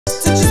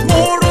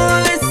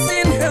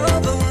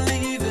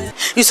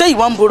You say you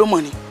want borrow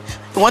money.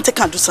 You want to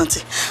can do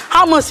something.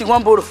 How much you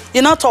want borrow?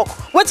 You not talk.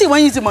 What you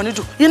want use the money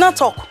do? You not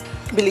talk.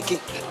 Biliki.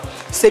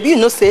 Sebi, you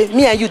know, say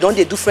me and you don't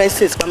do friends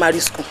since primary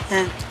school.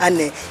 And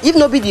if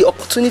no be the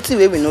opportunity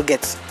we will not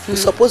get, we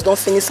suppose don't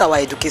finish our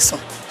education.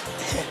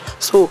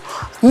 So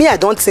me, I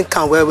don't think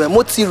can well.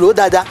 Moti road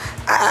that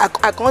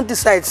I can't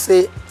decide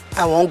say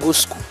I won't go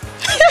school.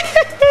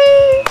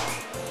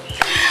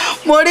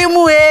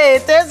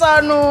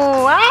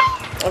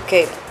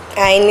 Okay,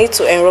 I need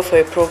to enroll for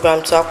a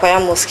program to acquire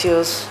more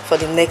skills for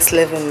the next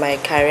level in my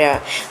career,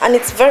 and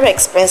it's very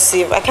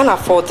expensive. I can't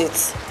afford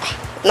it.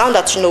 Now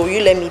that you know, will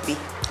you let me be?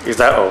 Is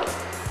that all?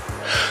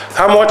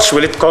 How much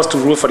will it cost to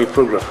enroll for the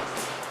program?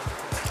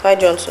 Why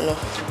do you want to know?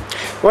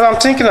 Well, I'm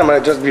thinking I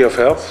might just be of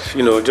help,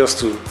 you know, just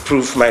to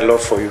prove my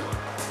love for you.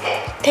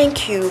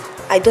 Thank you.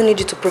 I don't need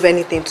you to prove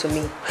anything to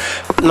me.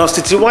 Nurse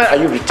Titi, why are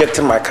you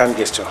rejecting my kind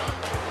gesture?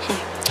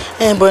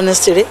 But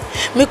Nzeribe,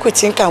 make we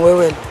think and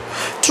well.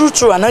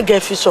 True, I not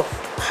get future.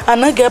 I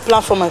not get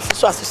plan for my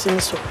future as you see me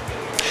so.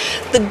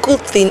 The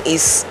good thing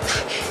is,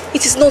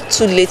 it is not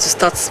too late to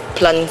start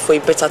planning for a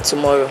better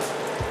tomorrow.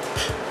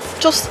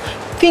 Just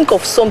think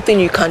of something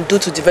you can do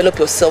to develop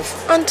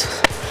yourself, and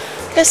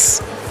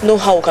let's know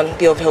how we can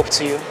be of help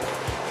to you.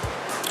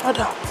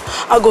 Ada,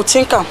 I go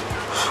think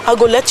I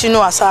go let you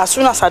know as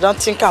soon as I don't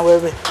think well.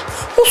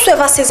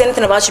 Whosoever says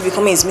anything about you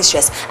becoming his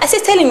mistress, I say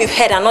tell him you've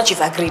heard and not you've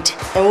agreed.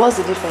 And what's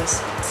the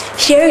difference?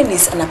 Hearing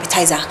is an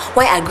appetizer,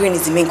 while agreeing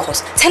is the main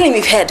course. Tell him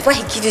you've heard, why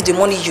he gives you the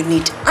money you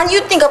need. And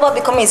you think about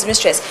becoming his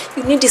mistress,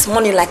 you need this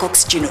money like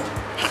oxygen.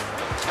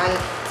 And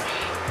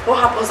what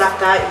happens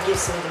after he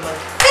gives him the money?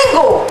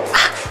 Bingo!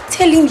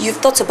 Tell him you've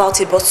thought about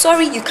it, but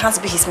sorry, you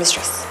can't be his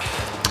mistress.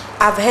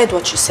 I've heard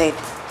what you said.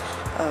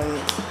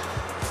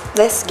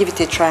 Let's give it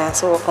a try and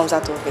see what comes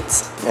out of it.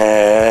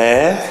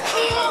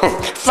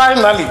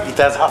 Finally, it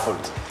has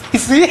happened. You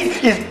see,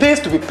 it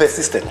pays to be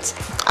persistent.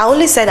 I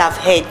only said I've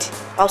heard.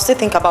 I'll still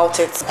think about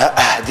it.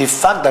 The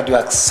fact that you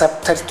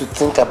accepted to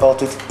think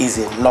about it is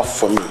enough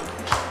for me.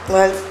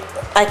 Well,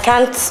 I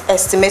can't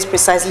estimate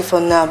precisely for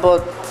now,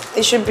 but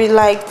it should be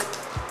like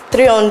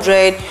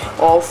 300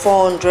 or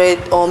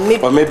 400 or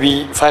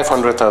maybe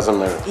 500,000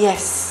 naira.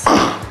 Yes.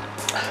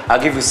 I'll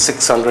give you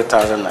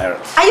 600,000 naira.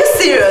 Are you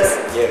serious?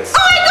 Yes. Oh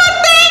my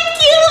God,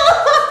 thank you!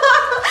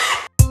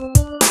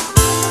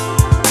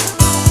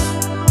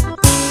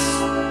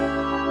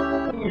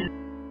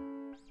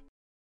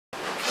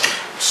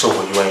 So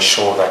will you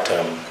ensure that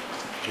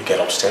you get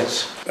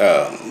upstairs?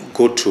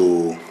 Go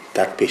to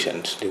that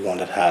patient, the one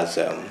that has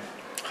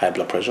high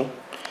blood pressure.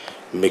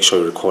 Make sure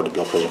you record the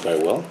blood pressure very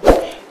well.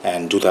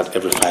 And do that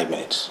every 5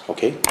 minutes,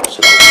 okay?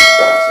 So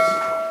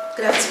that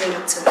Good afternoon,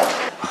 doctor.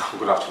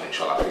 Good afternoon,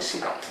 inshallah. Please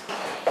sit down.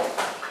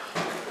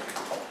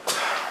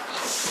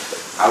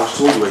 I was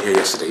told you were here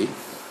yesterday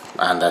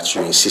and that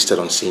you insisted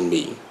on seeing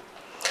me.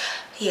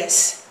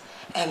 Yes,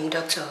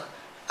 doctor.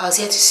 I was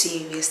here to see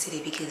you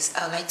yesterday because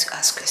I would like to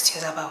ask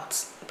questions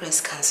about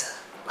breast cancer.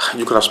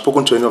 You could have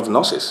spoken to any of the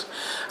nurses.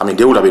 I mean,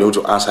 they would have been able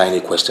to answer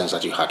any questions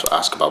that you had to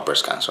ask about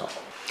breast cancer.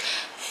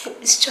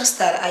 It's just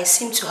that I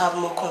seem to have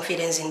more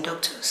confidence in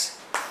doctors.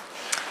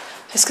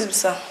 Excuse me,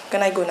 sir.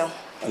 Can I go now?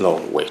 No,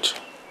 wait.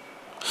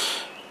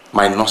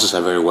 My nurses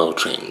are very well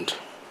trained.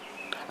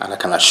 And I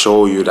can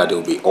assure you that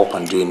they'll be up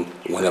and doing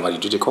whenever you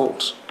do the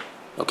calls.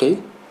 Okay?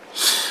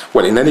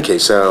 Well, in any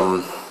case,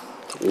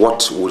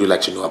 what would you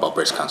like to know about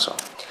breast cancer?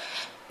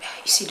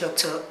 You see,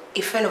 doctor,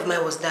 a friend of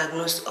mine was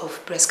diagnosed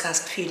of breast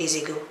cancer a few days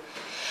ago.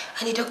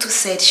 And the doctor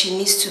said she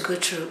needs to go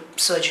through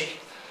surgery.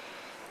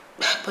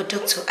 But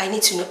doctor, I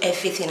need to know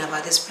everything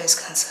about this breast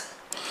cancer.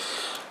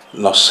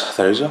 Nurse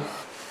Theresa?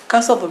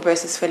 Cancer of the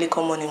breast is fairly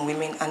common in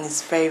women and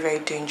is very, very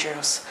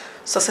dangerous.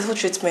 Successful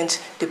treatment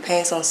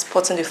depends on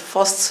spotting the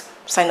first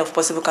sign of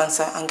possible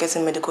cancer and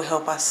getting medical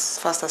help as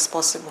fast as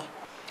possible.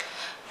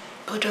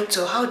 But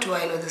doctor, how do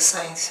I know the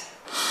signs?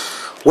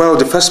 Well,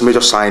 the first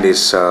major sign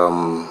is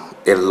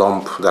a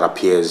lump that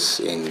appears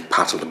in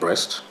parts of the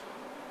breast.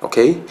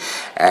 Okay,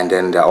 and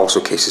then there are also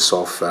cases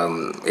of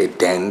a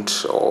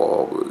dent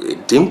or a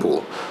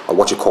dimple, or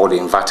what you call the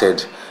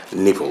inverted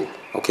nipple.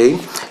 Okay,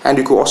 and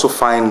you could also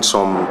find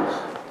some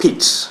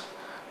pits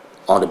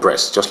on the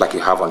breast, just like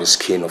you have on the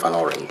skin of an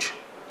orange.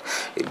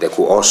 They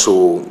could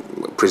also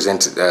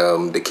present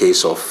the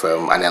case of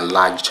an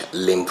enlarged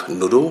lymph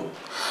nodule,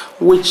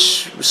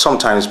 which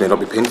sometimes may not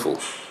be painful.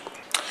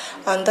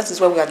 And that is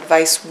why we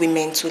advise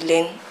women to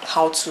learn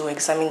how to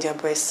examine their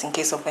breasts in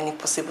case of any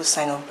possible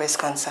sign of breast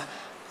cancer.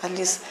 At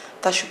least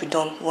that should be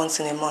done once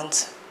in a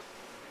month.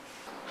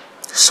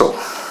 So,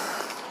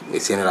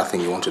 is there any other thing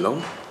you want to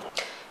know?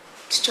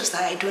 It's just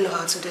that I don't know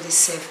how to do this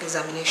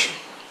self-examination.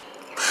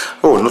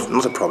 Oh,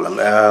 not a problem.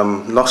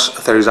 Nurse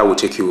Theresa will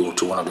take you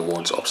to one of the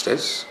wards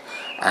upstairs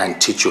and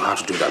teach you how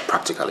to do that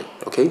practically,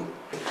 okay?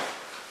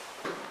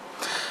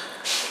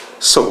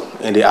 So,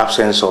 in the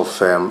absence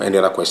of any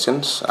other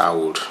questions, I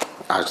would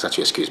ask that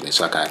you excuse me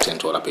so I can attend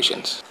to other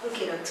patients.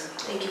 Okay, doctor.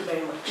 Thank you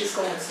very much. Please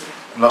come and see me.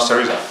 Nurse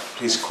Theresa,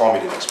 please call me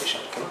the next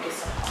patient, okay? Okay,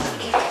 sir.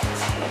 Okay.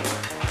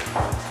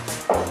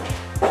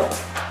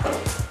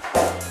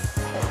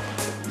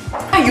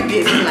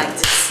 behaving like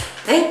this?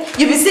 Eh?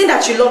 You be saying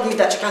that you love me,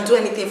 that you can do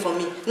anything for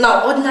me.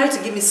 Now, ordinary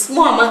to give me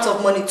small amount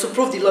of money to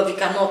prove the love you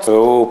cannot.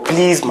 Oh,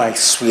 please, my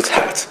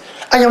sweetheart.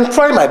 I am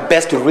trying my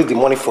best to raise the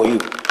money for you.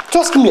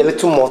 Just give me a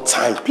little more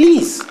time,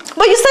 please.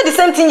 But you said the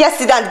same thing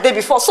yesterday and the day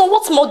before, so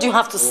what more do you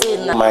have to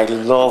say now? My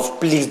love,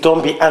 please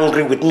don't be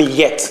angry with me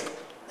yet.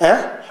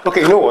 Eh?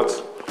 Okay, you know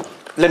what?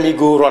 Let me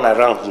go run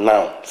around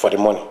now for the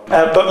money.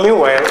 But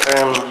meanwhile,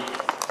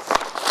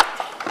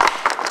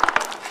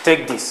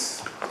 take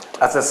this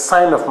as a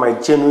sign of my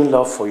genuine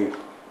love for you.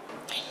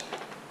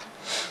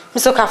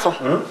 Mr. Okafor,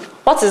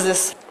 what is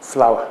this?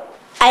 Flower.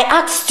 I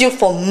asked you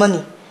for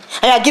money,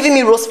 and you are giving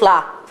me rose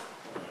flower.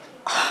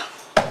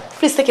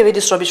 Please take away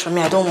this rubbish from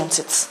me. I don't want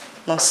it.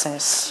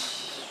 Nonsense.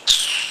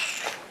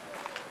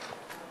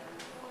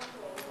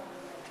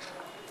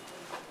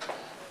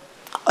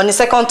 On the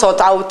second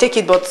thought, I will take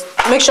it, but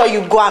make sure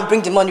you go and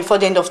bring the money before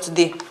the end of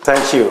today.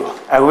 Thank you.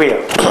 I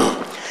will.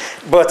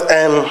 But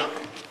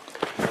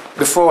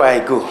before I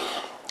go,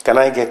 can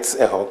I get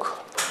a hug?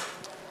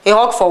 A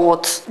hug for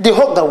what? The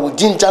hug that will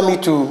ginger me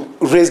to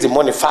raise the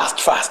money fast.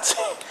 So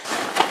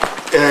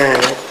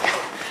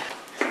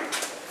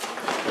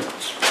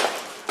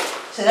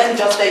let me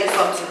just tell you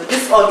something.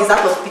 This hug is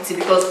out of pity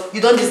because you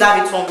don't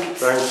deserve it one bit.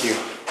 Thank you.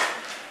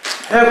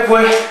 Hey,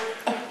 boy.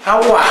 How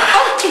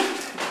are you?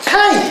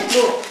 Hi.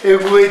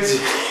 Igboezue.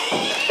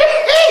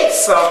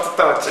 Soft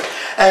touch.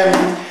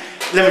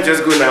 Let me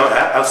just go now.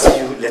 I'll see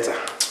you later.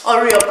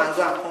 Hurry up and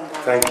go and come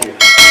back. Thank you.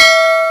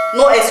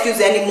 No excuse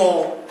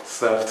anymore.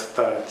 Soft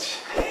touch.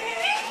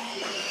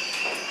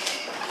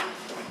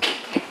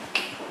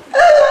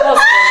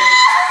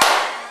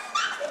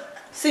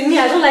 See me,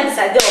 I don't like this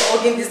idea of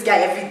hugging this guy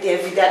every day.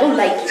 I don't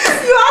like it.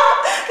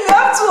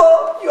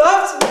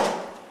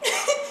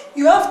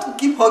 You have to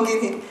keep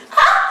hugging him.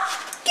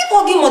 Keep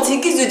hugging him until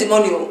he gives you the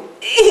money.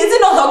 Is it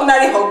not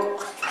ordinary hug?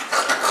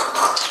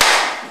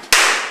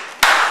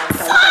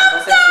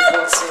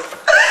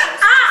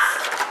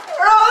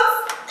 Rose!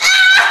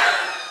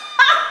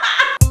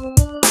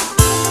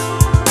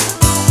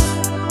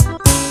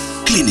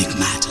 Clinic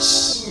matters.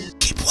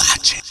 Keep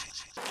watching.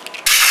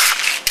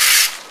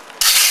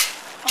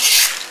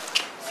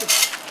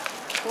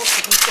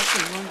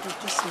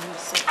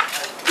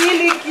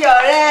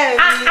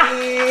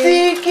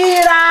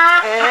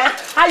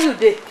 How you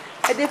dey?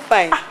 I dey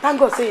fine. Thank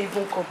God say you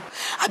even come.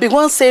 I be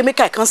one say make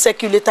I come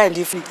sec you later in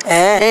the evening.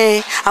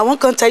 I won't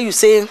come tell you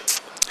say, you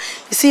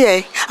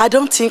see, I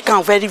don't think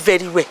I'm very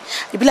well.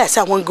 You be like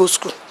say I won't go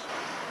school.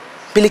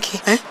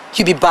 Biliki,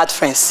 you be bad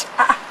friends.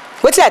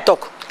 What did I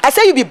talk? I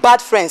say you be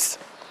bad friends.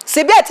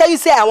 Say I tell you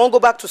say I won't go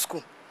back to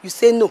school. You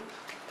say no.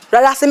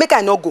 Rather say make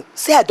I not go.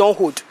 Say I don't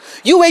hold.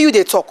 You where you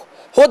they talk.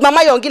 Hold mama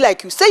yongi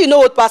like you. Say you know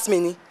what past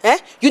me,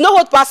 You know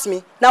what past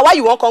me. Now why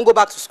you won't come go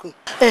back to school?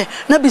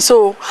 Not be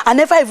so. I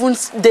never even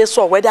they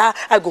saw whether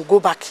I go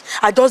back.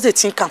 I just dey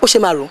think am.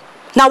 Oshemaru.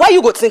 Now why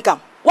you go think am?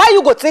 Why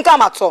you go think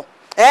am at all?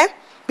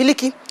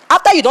 Biliki,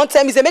 after you don't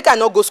tell me say make I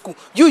not go school,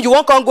 you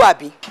won't come go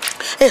abi.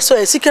 So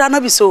Sikira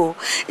not be so.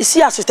 You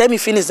see as you tell me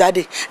finish that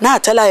day. Now I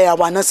tell her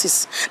our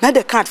nurses. Now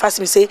they can't fast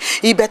me say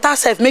he better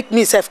self make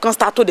me self can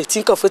start to the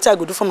think of what I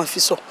go do for my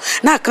fiso.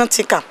 Now I can't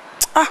think am.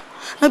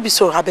 Not be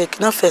so, Abeg,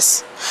 not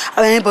first.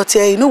 But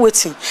you know what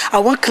thing? I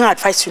want can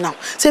advise you now.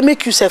 Say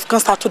make yourself can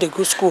start to the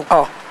go school.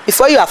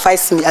 Before you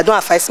advise me, I don't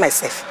advise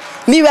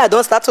myself. Me where I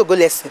don't start to go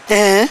lesson.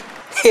 Hey,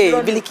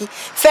 Biliki,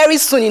 very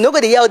soon you know go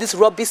to hear all this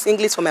rubbish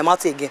English from my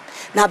mouth again.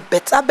 Now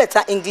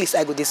better English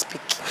I go to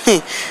speak.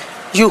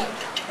 You.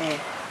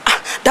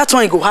 That's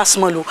why you go ask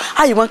small.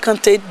 How you want can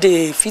take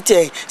the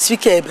fit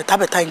speak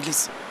better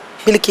English?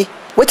 Biliki,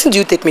 what do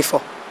you take me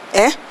for?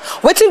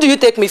 What do you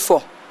take me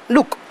for?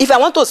 Look, if I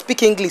want to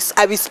speak English,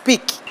 I will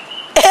speak.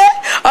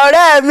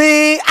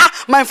 Me.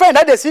 My friend,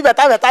 that they speak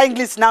better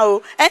English now.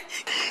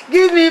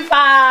 Give me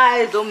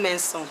 5. Don't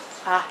mention.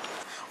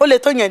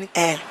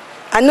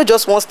 I know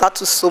just want start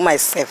to sew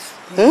myself.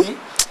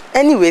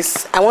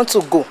 Anyways, I want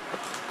to go.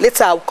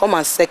 Later I'll come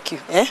and sec you.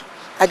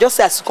 I just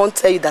say I can't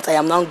tell you that I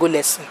am now go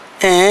lesson.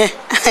 There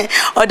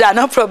are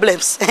no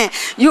problems.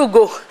 You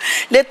go.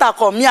 Later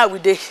come here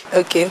with day.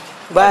 Okay.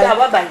 Bye.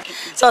 Bye.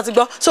 So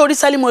this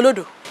Salim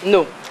Olodo.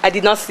 No, I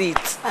did not see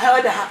it.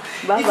 Bye bye.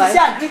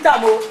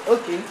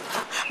 Okay.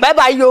 Bye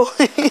bye yo.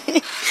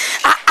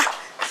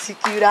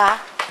 Sikira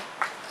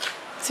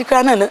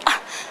no.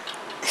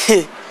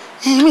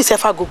 Me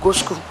self I go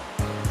school.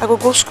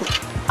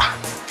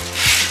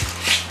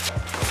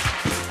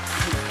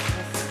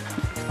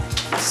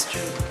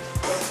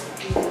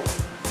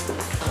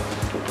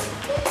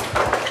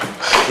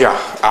 Yeah,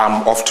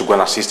 I'm off to go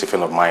and assist a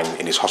friend of mine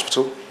in his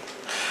hospital.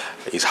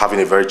 He's having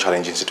a very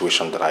challenging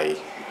situation that I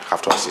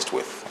have to assist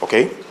with,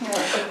 okay?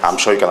 Yeah. I'm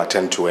sure you can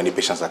attend to any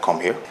patients that come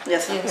here.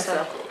 Yes, sir.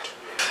 Good.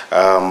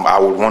 I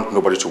would want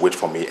nobody to wait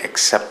for me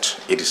except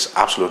it is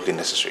absolutely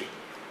necessary,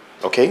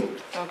 okay?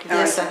 Okay.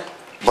 Yes, sir.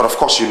 But of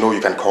course, you know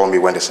you can call me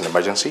when there's an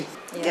emergency.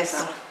 Yes,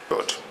 sir.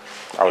 Good.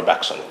 I'll be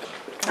back soon.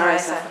 All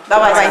right, sir.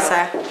 Bye-bye,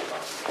 sir.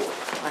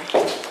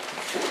 Bye.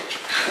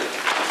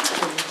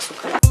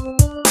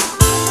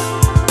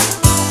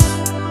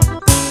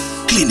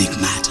 Clinic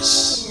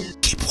Matters.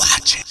 Keep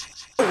watching.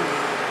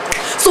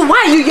 So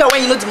why are you here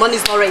when you know the money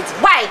is not ready?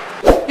 Why?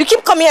 You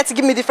keep coming here to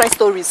give me different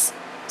stories.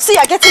 See,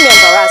 you're getting me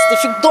embarrassed.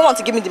 If you don't want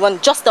to give me the money,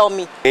 just tell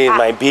me. Hey,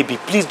 my baby,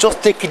 please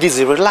just take it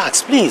easy.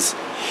 Relax, please.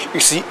 You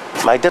see,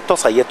 my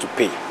debtors are yet to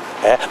pay.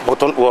 But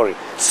don't worry.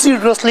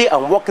 Seriously,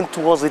 I'm working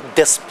towards it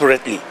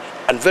desperately.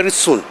 And very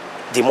soon,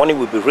 the money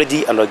will be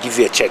ready and I'll give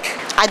you a check.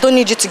 I don't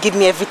need you to give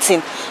me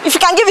everything. If you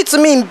can give it to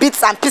me in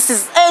bits and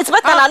pieces, it's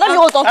better now. Let me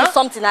hold on to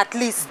something at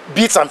least.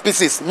 Bits and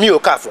pieces, me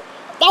Okafor.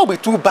 That will be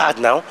too bad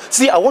now.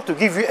 See, I want to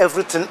give you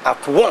everything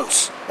at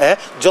once.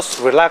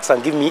 Just relax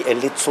and give me a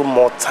little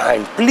more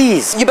time,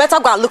 please. You better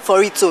go and look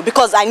for it too,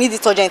 because I need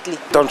it urgently.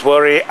 Don't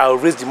worry, I'll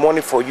raise the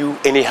money for you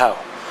anyhow.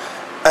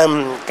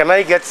 Can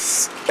I get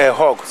a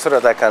hug so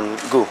that I can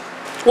go?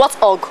 What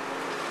hug?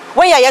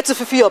 When you're here to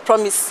fulfill your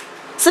promise.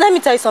 So let me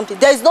tell you something.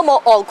 There is no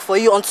more hug for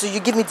you until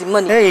you give me the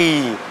money.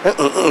 Hey,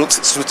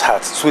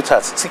 sweetheart.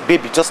 See,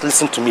 baby, just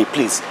listen to me,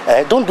 please.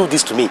 Don't do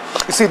this to me.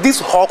 You see, this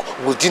hug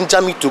will ginger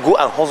me to go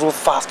and hustle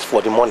fast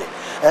for the money.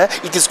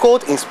 It is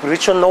called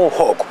inspirational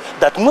hug.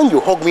 That when you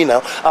hug me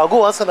now, I'll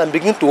go outside and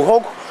begin to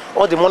hug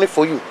all the money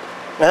for you.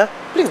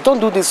 Please don't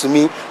do this to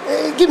me.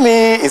 Give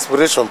me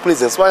inspiration,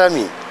 please. Inspire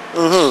me.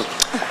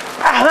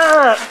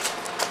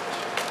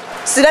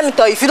 See, let me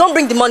tell you, if you don't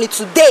bring the money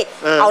today,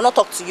 I will not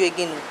talk to you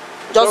again.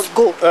 Just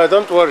go.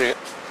 Don't worry.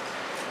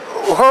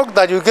 Hug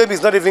that you gave me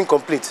is not even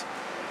complete.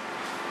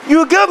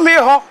 You gave me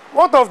a hug.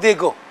 What of they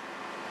go?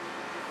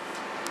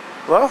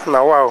 Well,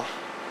 now wow.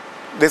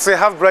 They say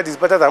half bread is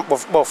better than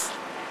puff puff.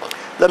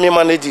 Let me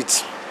manage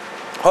it.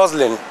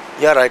 Hustling,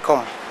 here I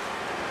come.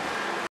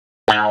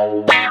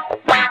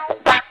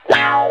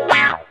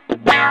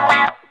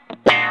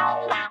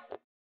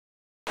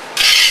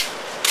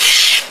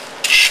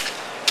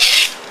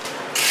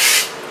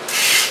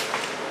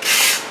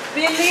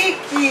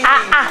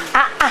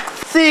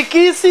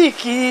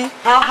 Siki.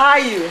 How are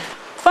you?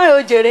 Fine,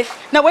 Ojere.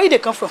 Now where you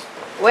come from?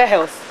 Where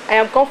else? I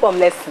am come from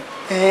lesson.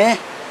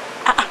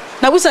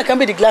 Now which can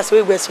be the glass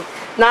where we so?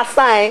 Now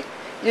sign.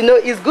 You know,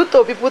 it's good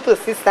for people to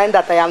see sign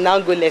that I am now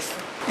go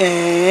lesson.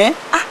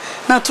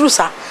 Now true,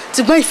 sir.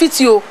 To go fit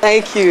you.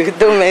 Thank you.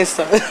 Don't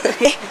mention.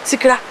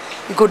 Sikra,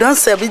 you go down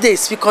every day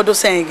speak all those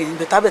saying again,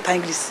 but better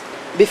English.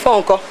 Before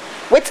uncle,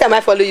 what time I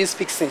follow you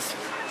speak since?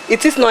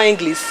 It is not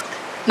English.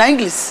 Na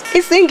English?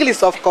 It's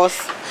English, of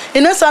course.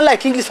 It don't sound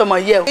like English from my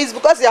ear. It's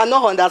because you are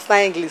not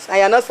understand English and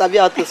you are not sabi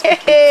how to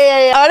speak.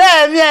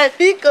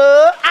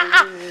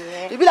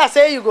 You be like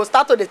say you go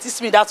start to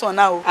teach me that one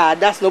now.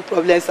 That's no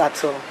problems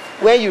at all.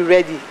 When you're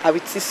ready, I will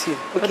teach you.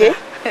 Okay?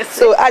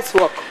 So let's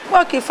work.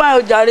 Okay,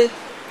 fine, Jare.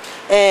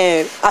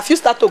 Have you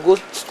started to go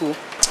to school?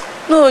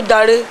 No,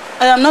 Jare.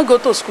 I am not go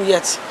to school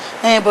yet.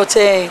 But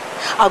I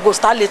go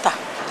start later.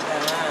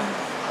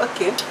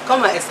 Okay,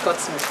 come and escort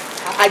me.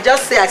 I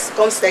just say I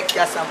come second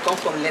as I come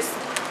from lesson.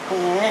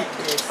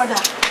 Yes. Father,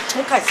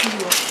 make I see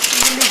you.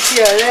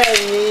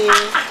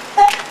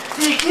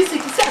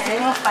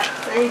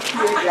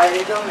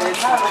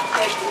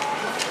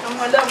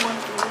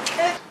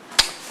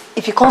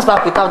 If he comes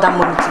back without that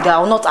money today, I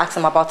will not ask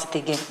him about it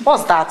again.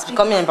 What's that? It's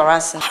becoming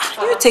embarrassing.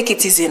 You take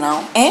it easy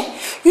now,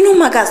 You know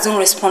magas don't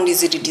respond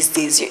easily these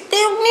days. They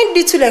need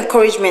little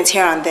encouragement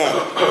here and there.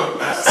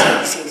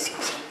 See.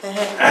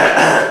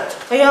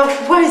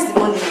 Where is the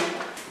money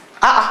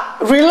now?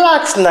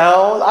 Relax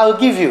now. I'll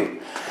give you.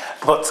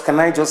 But can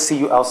I just see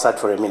you outside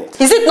for a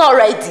minute? Is it not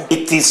ready?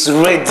 It is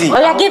ready. Oh,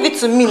 yeah, give it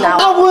to me now.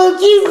 I will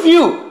give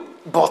you.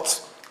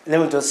 But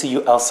let me just see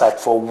you outside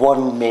for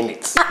 1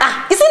 minute.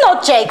 Is it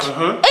not check?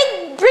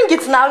 Hey, bring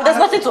it now. There's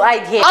nothing to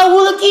hide here. I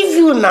will give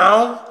you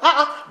now.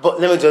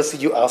 But let me just see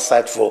you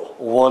outside for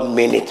 1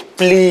 minute,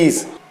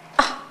 please.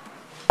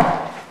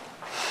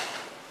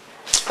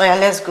 Oh yeah,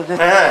 let's go.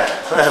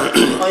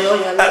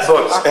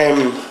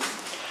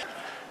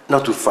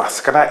 Not too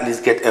fast. Can I at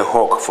least get a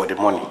hug for the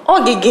money?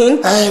 Hug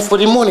again? For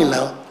the money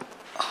now.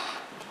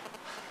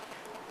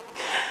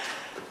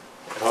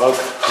 Hug.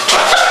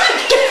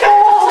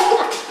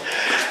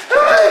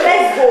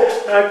 Let's go.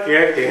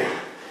 Okay.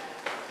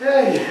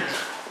 Hey.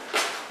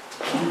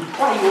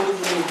 Why are you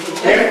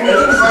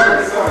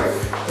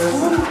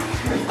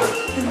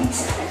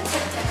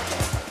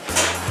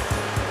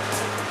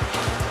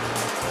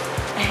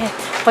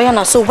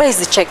Oyana, so where is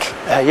the check?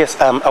 Yes,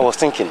 I was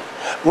thinking,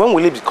 when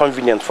will it be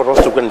convenient for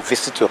us to go and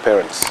visit your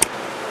parents?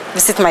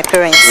 Visit my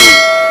parents?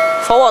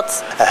 For what?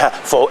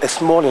 For a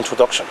small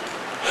introduction.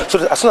 So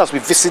that as soon as we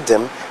visit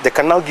them, they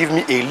can now give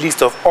me a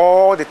list of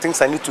all the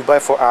things I need to buy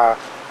for our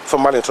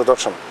formal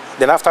introduction.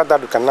 Then after that,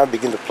 we can now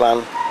begin to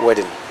plan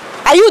wedding.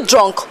 Are you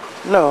drunk?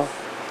 No.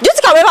 Do you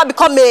think I will ever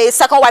become a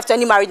second wife to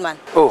any married man?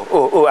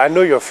 Oh, I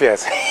know your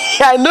fears.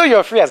 I know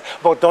your fears,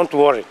 but don't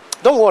worry.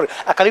 Don't worry,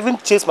 I can even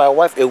chase my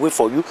wife away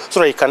for you so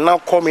that you can now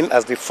come in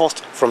as the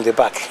first from the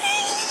back.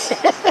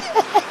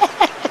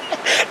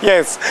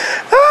 Yes.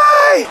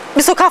 Hi.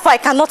 Mr. Okafor, I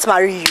cannot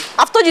marry you.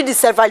 I've told you this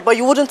several, but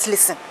you wouldn't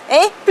listen.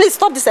 Please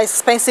stop this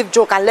expensive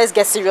joke and let's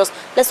get serious.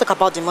 Let's talk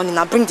about the money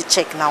now. Bring the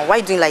check now. Why are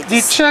you doing like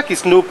this? The check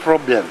is no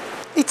problem.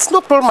 It's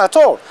no problem at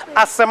all.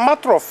 As a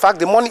matter of fact,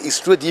 the money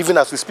is ready even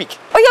as we speak.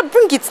 Oh yeah,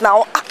 bring it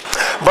now.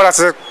 But as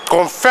a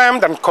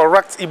confirmed and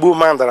correct Igbo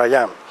man that I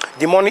am,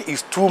 the money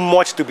is too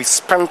much to be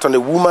spent on a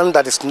woman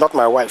that is not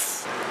my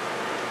wife.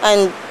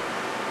 And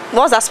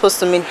what's that supposed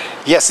to mean?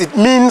 Yes, it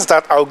means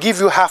that I'll give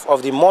you half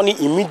of the money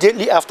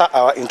immediately after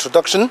our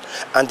introduction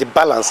and the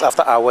balance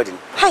after our wedding.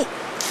 Hi. God,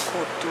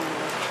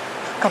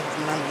 what kind of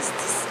man is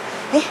this?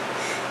 Eh?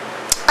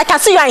 I can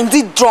see you are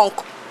indeed drunk.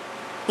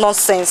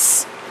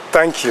 Nonsense.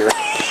 Thank you.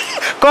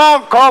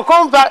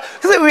 Come back.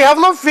 We have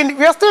not finished.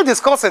 We are still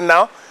discussing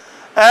now.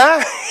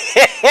 Huh?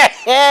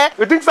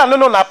 You think so?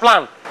 No,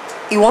 plan.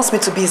 He wants me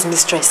to be his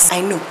mistress. I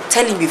know.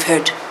 Tell him you've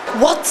heard.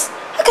 What?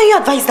 How can you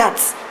advise that?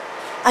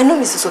 I know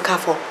Mrs.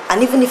 Okafor,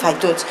 and even if I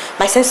don't,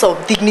 my sense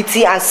of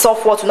dignity and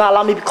self-worth will not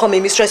allow me to become a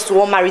mistress to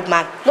one married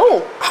man.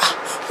 No.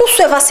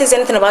 Whosoever says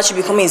anything about you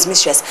becoming his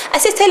mistress, I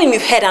say tell him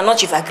you've heard and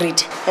not you've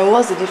agreed. And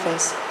what's the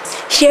difference?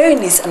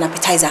 Hearing is an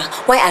appetizer,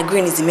 while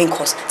agreeing is the main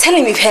course. Tell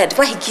him you've heard,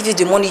 why he gives you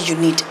the money you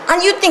need.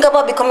 And you think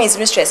about becoming his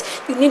mistress,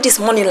 you need this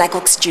money like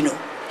oxygen.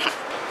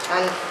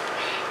 And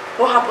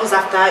what happens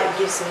after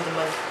he gives him the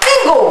money?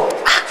 Bingo!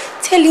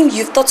 Tell him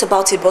you've thought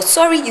about it, but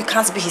sorry, you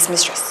can't be his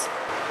mistress.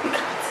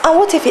 And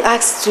what if he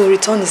asks to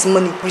return his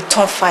money?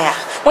 Return fire.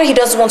 When he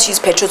doesn't want to use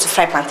petrol to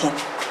fry plantain.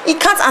 He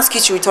can't ask you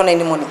to return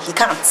any money. He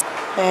can't.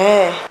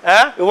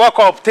 You walk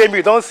up, tell me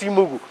you don't see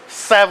Mugu.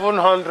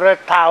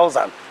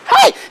 700,000.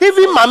 Hey,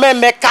 even Mama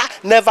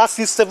Emeka never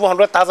sees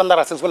 700,000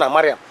 naira since when I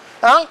married him.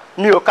 Huh?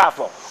 Me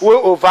Okafor. We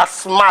over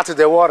smart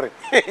the worry.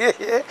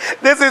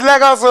 This is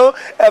Lagos, so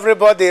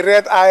everybody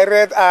red eye.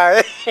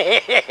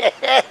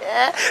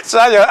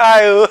 Try your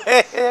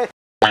eye.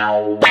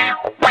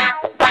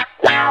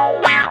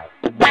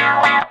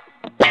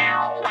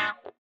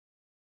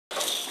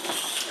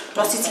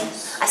 Nurse Titi,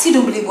 I still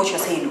don't believe what you're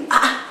saying.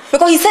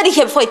 Because he said it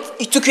here before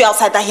he took you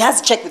outside that he has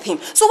to check with him.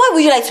 So why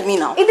would you lie to me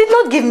now? He did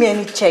not give me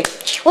any check.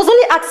 He was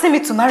only asking me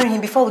to marry him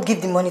before he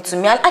give the money to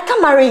me. And I can't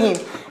marry him.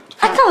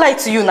 I can't lie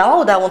to you now. Why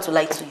would I want to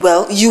lie to you?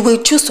 Well, you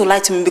will choose to lie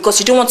to me because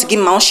you don't want to give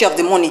my own share of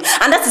the money.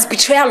 And that is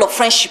betrayal of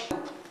friendship.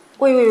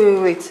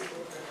 Wait.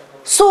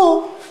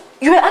 So,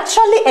 you were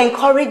actually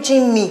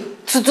encouraging me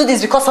to do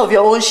this because of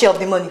your own share of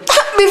the money?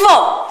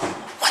 Before,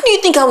 why do you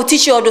think I will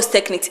teach you all those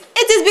techniques?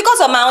 It is because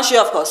of my own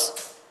share, of course.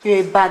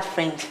 You're a bad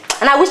friend.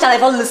 And I wish I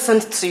never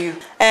listened to you.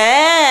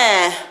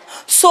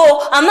 So,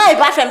 I'm not a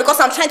bad friend because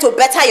I'm trying to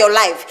better your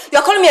life.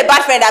 You're calling me a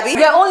bad friend, Abby?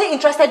 You're only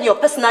interested in your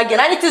personal gain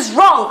and it is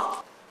wrong.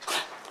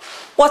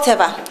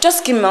 Whatever.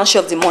 Just give me my own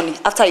share of the money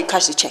after you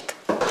cash the check.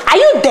 Are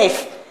you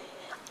deaf?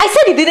 I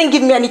said you didn't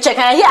give me any check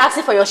and I hear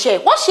asking for your share.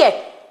 What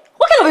share?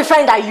 What kind of a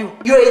friend are you?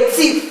 You're a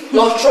thief.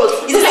 Your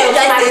throat. You think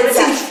like a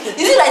thief?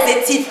 You think like a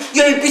thief?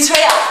 You're a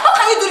betrayer. How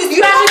can you do this?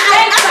 You are a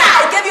betrayer.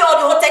 I gave you all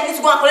the whole techniques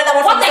to go and collect that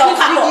one from yourself.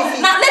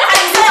 Now let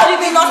me say you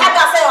leave not have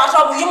to say you're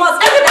trouble. You must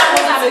get that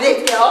one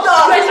today. No.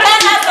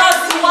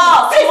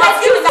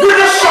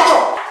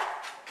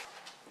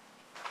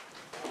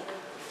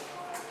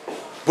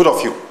 Both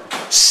of you,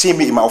 see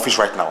me in my office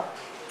right now.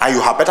 And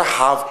you had better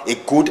have a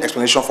good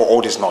explanation for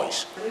all this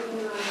noise.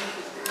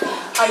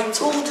 I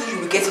told you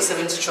will get yourself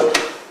into trouble.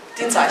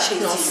 Didn't I?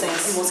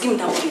 Nonsense. You must give me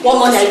that money. What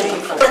money are you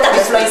doing? Better be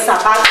flowing, sir. I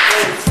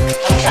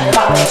shall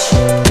never mention.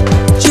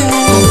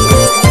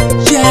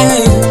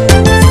 Yeah.